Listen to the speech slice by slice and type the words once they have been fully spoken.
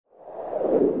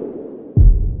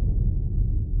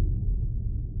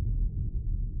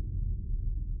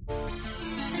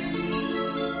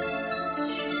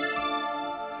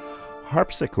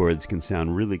Harpsichords can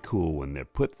sound really cool when they're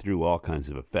put through all kinds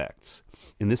of effects.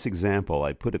 In this example,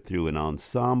 I put it through an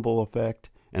ensemble effect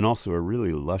and also a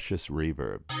really luscious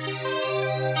reverb.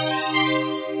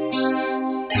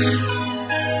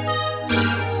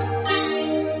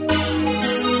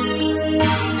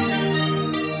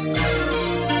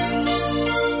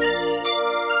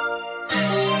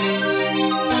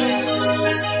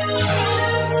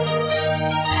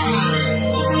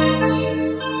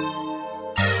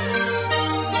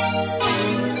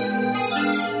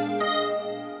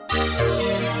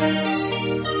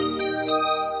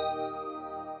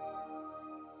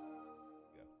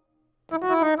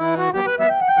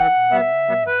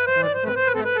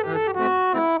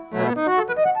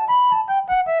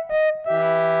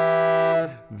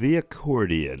 The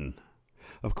accordion.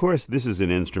 Of course, this is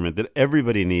an instrument that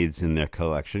everybody needs in their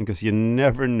collection because you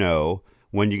never know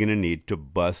when you're going to need to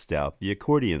bust out the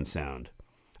accordion sound.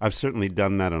 I've certainly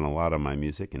done that on a lot of my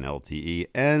music in LTE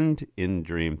and in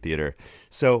Dream Theater,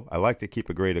 so I like to keep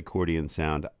a great accordion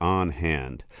sound on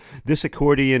hand. This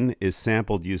accordion is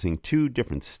sampled using two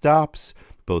different stops,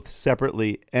 both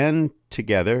separately and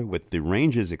together, with the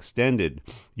ranges extended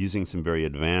using some very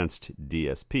advanced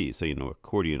DSP. So,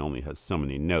 accordion only has so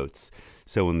many notes.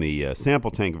 So in the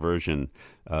SampleTank version,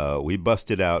 we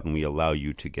bust it out and we allow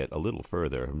you to get a little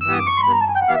further,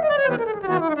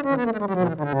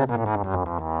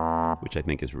 which I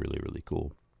think is really, really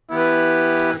cool.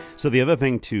 So the other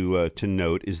thing to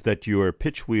note is that your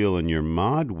pitch wheel and your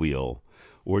mod wheel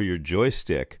or your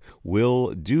joystick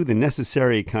will do the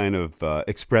necessary kind of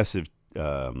expressive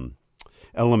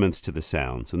elements to the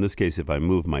sound. So in this case, if I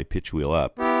move my pitch wheel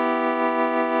up,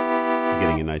 I'm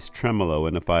getting a nice tremolo.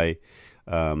 And if I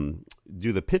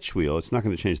do the pitch wheel, it's not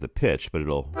going to change the pitch, but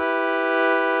it'll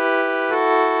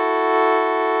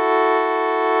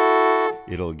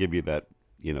give you that,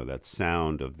 that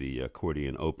sound of the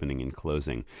accordion opening and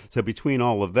closing. So between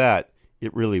all of that,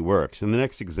 it really works. In the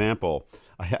next example,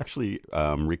 I actually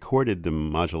recorded the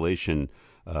modulation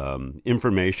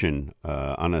information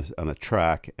on a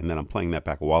track, and then I'm playing that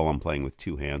back while I'm playing with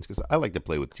two hands, because I like to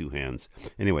play with two hands.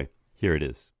 Anyway, here it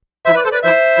is.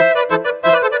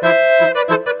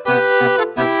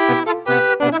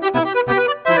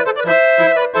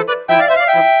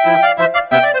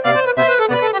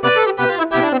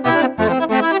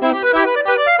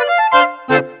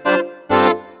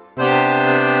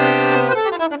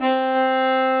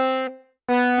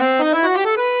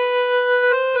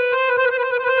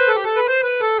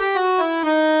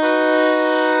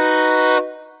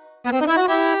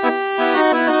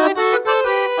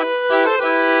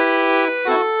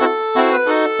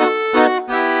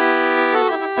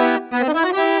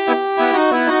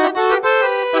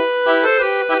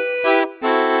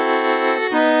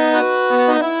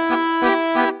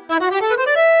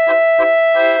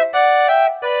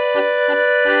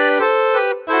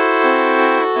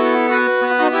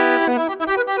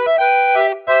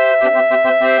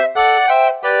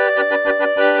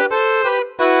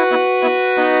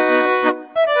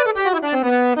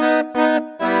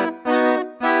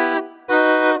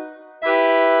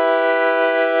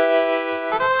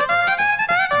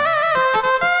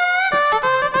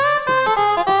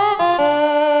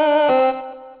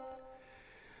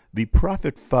 The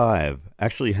Prophet 5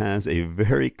 actually has a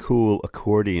very cool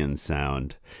accordion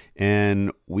sound,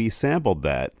 and we sampled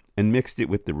that and mixed it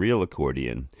with the real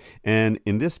accordion. And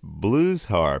in this blues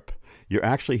harp, you're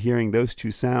actually hearing those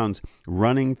two sounds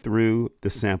running through the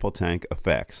SampleTank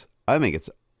effects. I think it's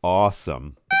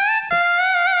awesome.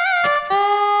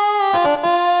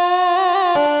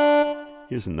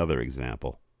 Here's another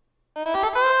example.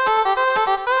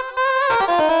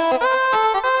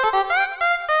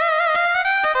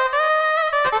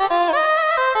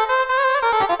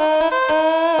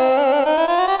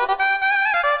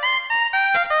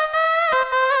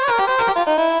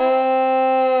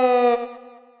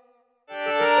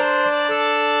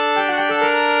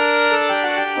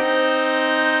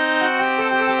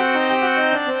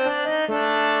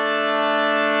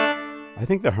 I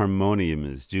think the harmonium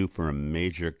is due for a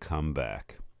major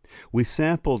comeback. We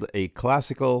sampled a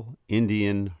classical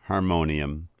Indian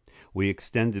harmonium. We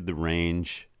extended the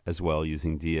range as well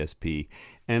using DSP.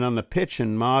 And on the pitch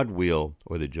and mod wheel,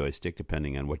 or the joystick,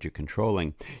 depending on what you're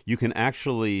controlling, you can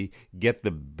actually get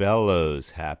the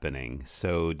bellows happening.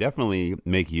 So definitely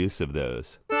make use of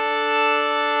those.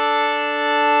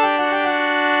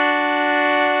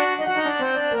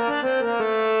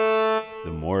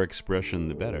 The more expression,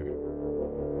 the better.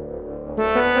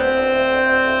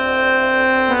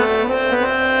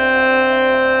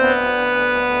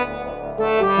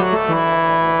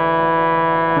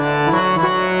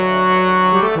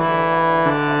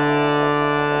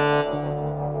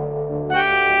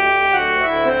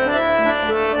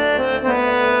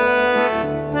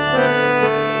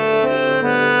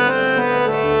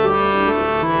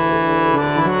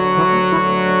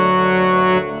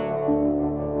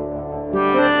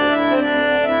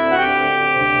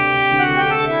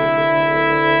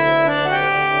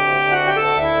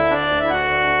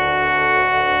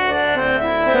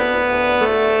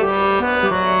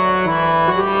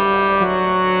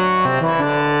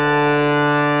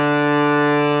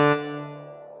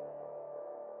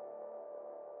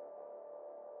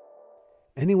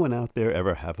 Anyone out there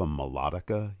ever have a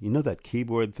melodica? You know that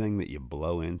keyboard thing that you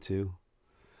blow into?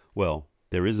 Well,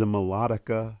 there is a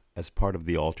melodica as part of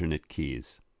the alternate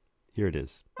keys. Here it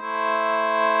is.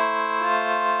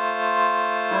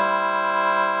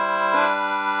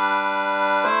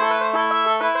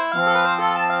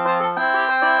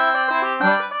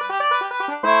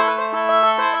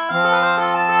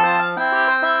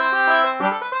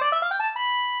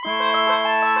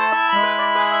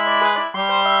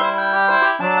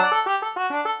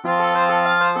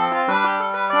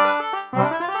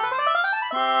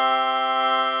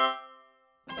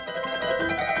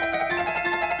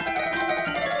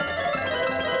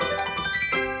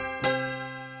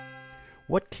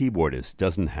 What keyboardist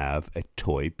doesn't have a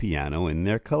toy piano in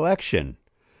their collection?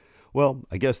 Well,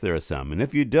 I guess there are some, and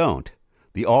if you don't,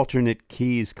 the alternate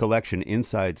keys collection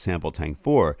inside SampleTank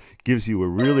 4 gives you a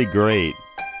really great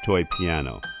toy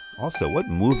piano. Also, what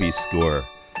movie score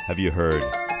have you heard,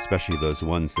 especially those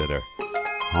ones that are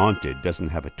haunted, doesn't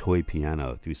have a toy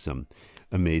piano through some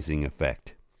amazing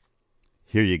effect?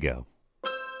 Here you go.